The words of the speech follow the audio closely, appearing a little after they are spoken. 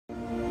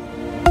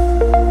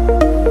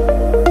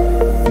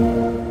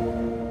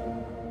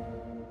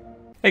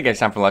Hey guys,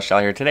 Tom from Lush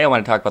here. Today I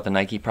want to talk about the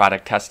Nike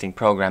product testing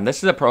program. This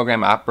is a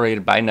program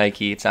operated by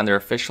Nike. It's on their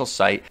official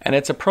site, and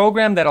it's a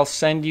program that'll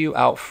send you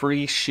out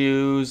free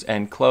shoes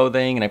and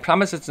clothing, and I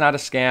promise it's not a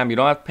scam. You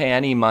don't have to pay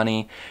any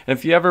money. And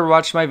if you ever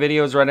watch my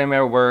videos right in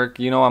my work,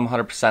 you know I'm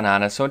 100%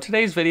 honest. So in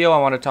today's video, I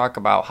want to talk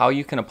about how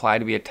you can apply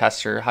to be a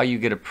tester, how you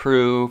get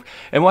approved,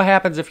 and what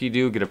happens if you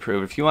do get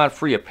approved. If you want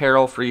free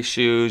apparel, free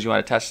shoes, you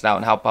want to test it out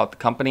and help out the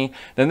company,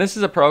 then this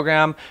is a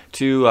program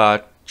to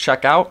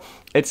check out.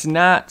 It's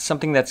not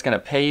something that's going to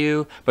pay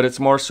you, but it's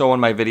more so in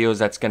my videos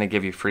that's going to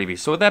give you freebies.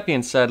 So with that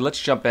being said, let's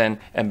jump in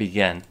and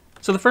begin.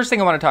 So the first thing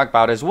I want to talk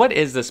about is, what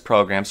is this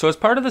program? So as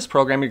part of this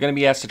program, you're going to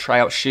be asked to try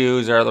out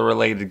shoes or other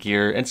related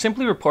gear and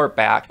simply report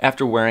back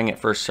after wearing it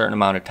for a certain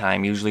amount of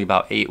time, usually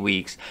about 8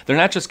 weeks. They're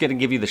not just going to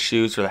give you the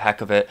shoes for the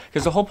heck of it,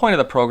 because the whole point of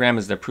the program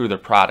is to improve their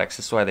products.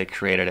 That's why they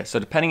created it. So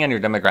depending on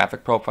your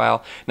demographic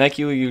profile,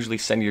 Nike will usually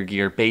send your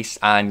gear based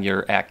on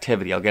your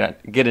activity. I'll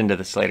get into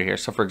this later here.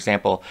 So for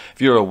example,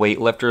 if you're a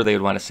weightlifter, they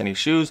would want to send you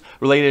shoes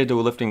related to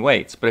lifting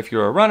weights. But if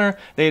you're a runner,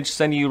 they'd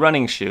send you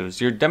running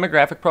shoes. Your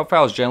demographic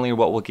profile is generally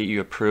what will get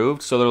you approved.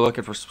 So they're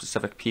looking for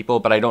specific people,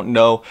 but I don't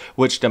know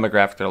which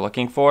demographic they're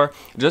looking for.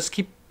 Just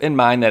keep in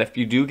mind that if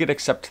you do get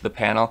accepted to the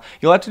panel,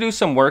 you'll have to do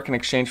some work in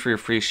exchange for your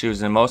free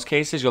shoes. In most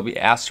cases, you'll be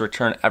asked to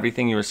return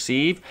everything you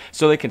receive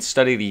so they can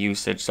study the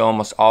usage. So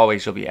almost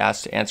always you'll be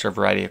asked to answer a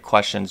variety of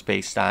questions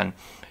based on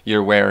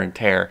your wear and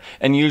tear.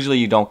 And usually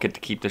you don't get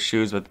to keep the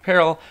shoes. With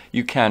apparel,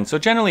 you can. So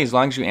generally, as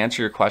long as you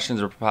answer your questions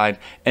or provide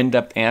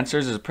in-depth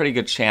answers, there's a pretty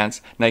good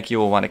chance Nike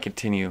will want to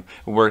continue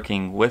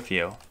working with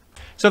you.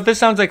 So if this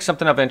sounds like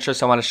something of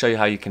interest, I want to show you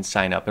how you can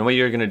sign up. And what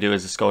you're going to do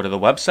is just go to the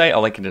website.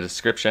 I'll link in the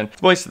description,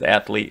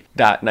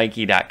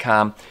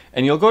 voiceofathlete.nike.com.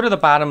 And you'll go to the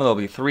bottom. There'll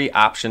be 3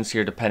 options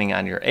here depending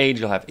on your age.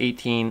 You'll have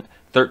 18,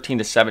 13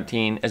 to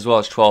 17, as well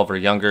as 12 or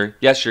younger.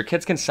 Yes, your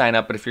kids can sign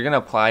up, but if you're going to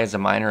apply as a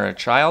minor or a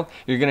child,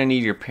 you're going to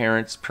need your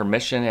parents'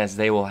 permission, as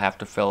they will have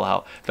to fill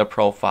out the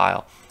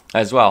profile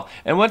as well.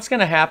 And what's going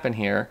to happen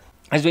here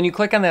is when you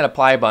click on that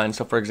apply button,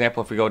 so for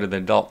example, if we go to the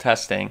adult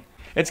testing,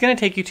 it's going to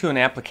take you to an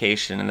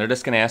application, and they're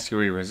just going to ask you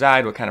where you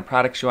reside, what kind of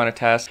products you want to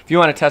test, if you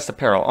want to test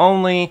apparel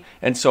only,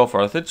 and so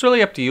forth. It's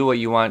really up to you what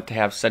you want to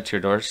have sent to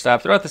your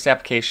doorstep. Throughout this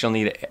application,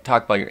 you'll need to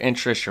talk about your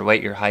interests, your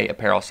weight, your height,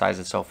 apparel size,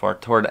 and so forth.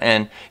 Toward the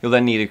end, you'll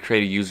then need to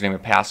create a username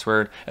and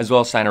password, as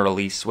well as sign a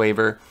release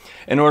waiver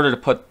in order to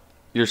put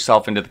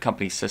yourself into the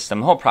company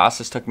system. The whole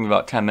process took me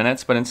about 10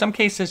 minutes, but in some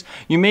cases,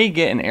 you may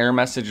get an error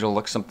message. It'll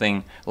look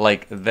something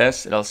like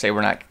this. It'll say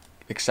we're not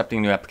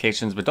accepting new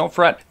applications, but don't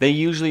fret. They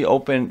usually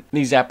open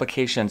these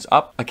applications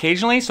up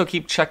occasionally, so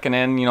keep checking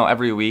in,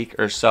 every week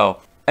or so.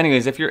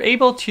 Anyways, if you're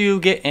able to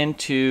get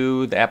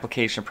into the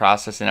application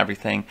process and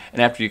everything, and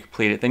after you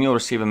complete it, then you'll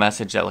receive a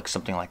message that looks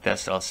something like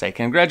this. It'll say,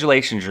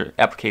 congratulations, your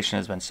application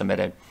has been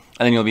submitted.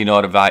 And then you'll be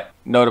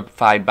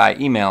notified by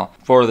email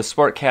for the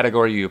sport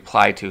category you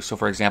apply to. So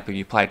for example,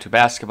 you apply to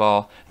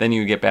basketball, then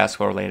you get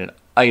basketball related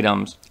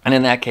items. And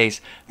in that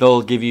case,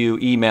 they'll give you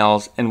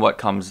emails and what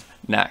comes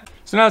next.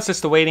 So now it's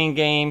just a waiting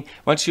game.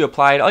 Once you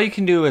applied, all you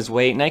can do is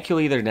wait. Nike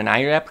will either deny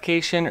your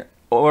application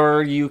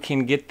or you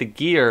can get the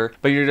gear,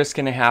 but you're just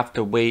going to have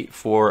to wait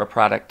for a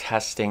product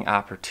testing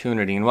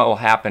opportunity. And what will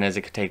happen is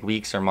it could take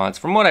weeks or months.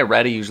 From what I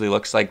read, it usually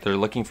looks like they're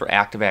looking for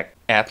active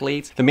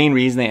athletes. The main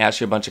reason they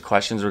ask you a bunch of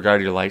questions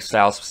regarding your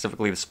lifestyle,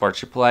 specifically the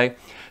sports you play.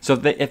 So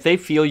if they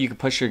feel you can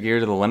push your gear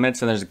to the limits,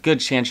 then there's a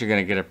good chance you're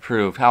going to get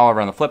approved. However,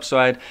 on the flip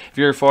side, if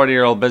you're a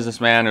 40-year-old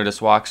businessman who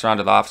just walks around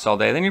to the office all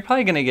day, then you're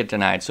probably going to get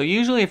denied. So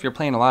usually if you're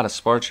playing a lot of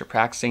sports, you're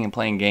practicing and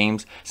playing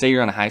games, say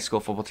you're on a high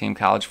school football team,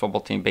 college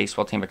football team,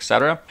 baseball team,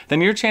 etc.,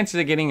 then your chances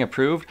of getting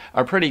approved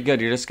are pretty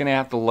good. You're just going to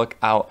have to look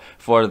out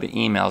for the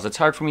emails. It's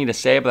hard for me to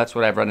say, but that's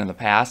what I've read in the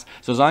past.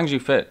 So as long as you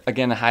fit,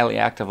 again, a highly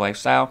active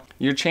lifestyle,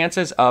 your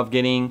chances of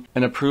getting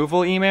an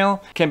approval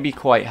email can be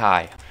quite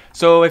high.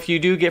 So if you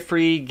do get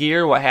free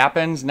gear, what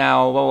happens?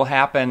 Now, what will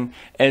happen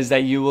is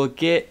that you will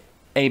get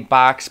a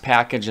box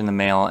package in the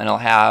mail, and it'll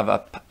have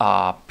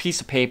a piece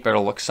of paper.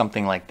 It'll look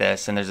something like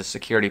this, and there's a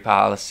security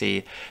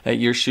policy that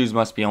your shoes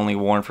must be only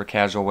worn for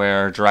casual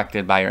wear,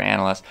 directed by your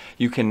analyst.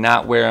 You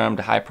cannot wear them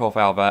to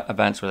high-profile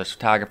events where there's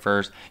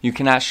photographers. You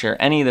cannot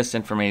share any of this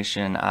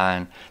information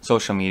on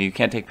social media. You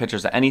can't take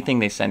pictures of anything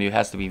they send you. It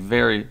has to be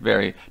very,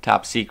 very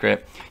top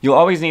secret. You'll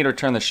always need to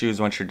return the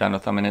shoes once you're done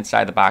with them, and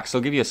inside the box,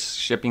 they'll give you a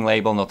shipping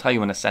label, and they'll tell you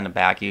when to send them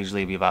back.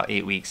 Usually it'll be about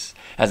 8 weeks,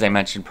 as I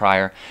mentioned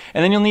prior.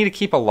 And then you'll need to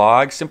keep a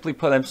log. Simply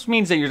this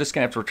means that you're just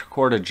going to have to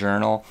record a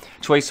journal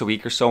twice a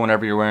week or so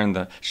whenever you're wearing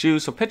the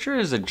shoes. So picture it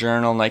as a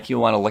journal like you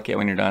want to look at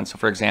when you're done. So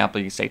for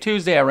example, you say,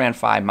 Tuesday I ran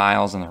 5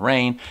 miles in the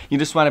rain. You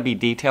just want to be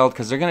detailed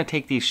because they're going to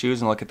take these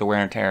shoes and look at the wear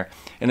and tear.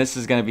 And this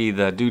is going to be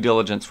the due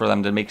diligence for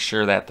them to make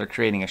sure that they're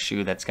creating a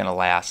shoe that's going to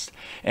last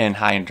in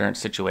high endurance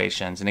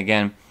situations. And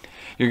again,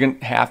 You're going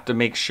to have to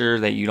make sure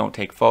that you don't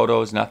take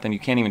photos, nothing. You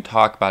can't even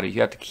talk about it.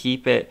 You have to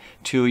keep it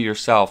to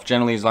yourself.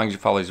 Generally, as long as you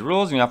follow these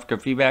rules and you offer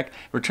good feedback,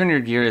 return your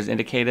gear as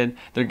indicated.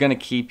 They're going to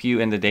keep you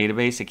in the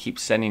database. It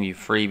keeps sending you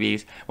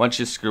freebies. Once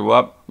you screw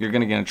up, you're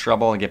going to get in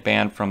trouble and get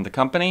banned from the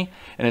company.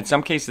 And in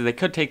some cases, they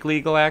could take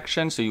legal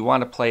action, so you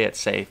want to play it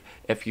safe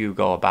if you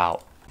go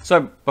about.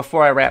 So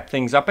before I wrap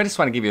things up, I just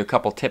want to give you a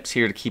couple tips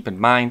here to keep in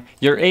mind.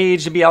 Your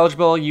age to be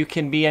eligible, you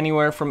can be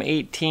anywhere from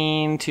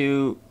 18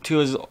 to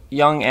as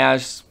young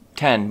as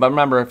 10. But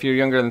remember, if you're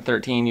younger than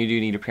 13, you do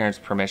need your parents'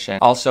 permission.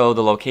 Also,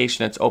 the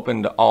location, it's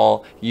open to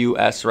all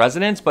U.S.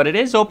 residents, but it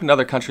is open to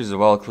other countries as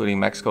well, including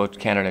Mexico,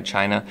 Canada, and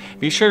China.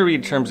 Be sure to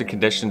read terms and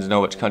conditions,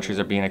 know which countries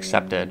are being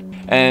accepted.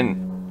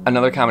 And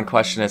another common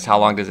question is, how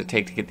long does it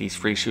take to get these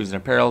free shoes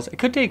and apparels? It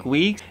could take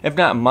weeks, if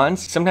not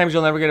months. Sometimes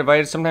you'll never get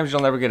invited, sometimes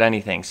you'll never get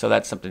anything. So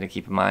that's something to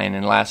keep in mind.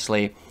 And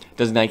lastly,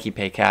 does Nike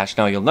pay cash?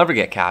 No, you'll never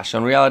get cash. So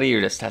in reality, you're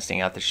just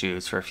testing out the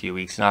shoes for a few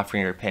weeks and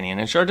offering your opinion.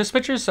 And sure, just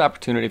picture this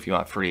opportunity if you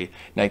want free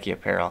Nike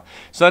apparel.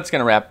 So that's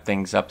going to wrap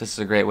things up. This is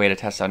a great way to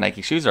test out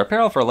Nike shoes or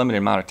apparel for a limited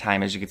amount of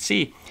time. As you can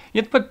see,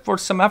 you have to put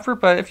forth some effort,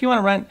 but if you want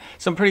to rent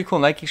some pretty cool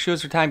Nike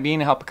shoes for time being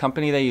to help a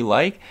company that you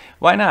like,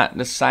 why not?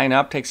 Just sign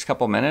up, takes a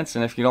couple minutes,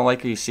 and if you don't like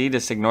what you see,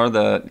 just ignore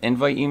the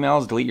invite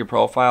emails, delete your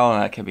profile,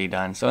 and that can be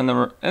done. So in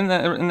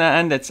the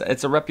end,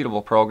 it's a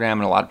reputable program,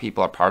 and a lot of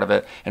people are part of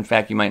it. In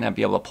fact, you might not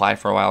be able to apply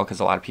for a while because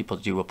a lot of people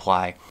do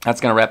apply. That's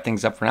going to wrap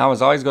things up for now.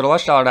 As always, go to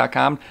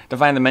LushDollar.com to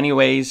find the many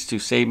ways to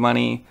save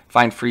money,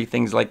 find free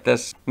things like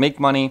this, make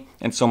money,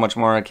 and so much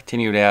more. I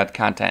continue to add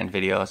content and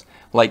videos.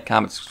 Like,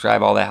 comment,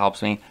 subscribe, all that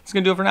helps me. That's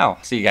going to do it for now.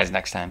 See you guys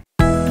next time.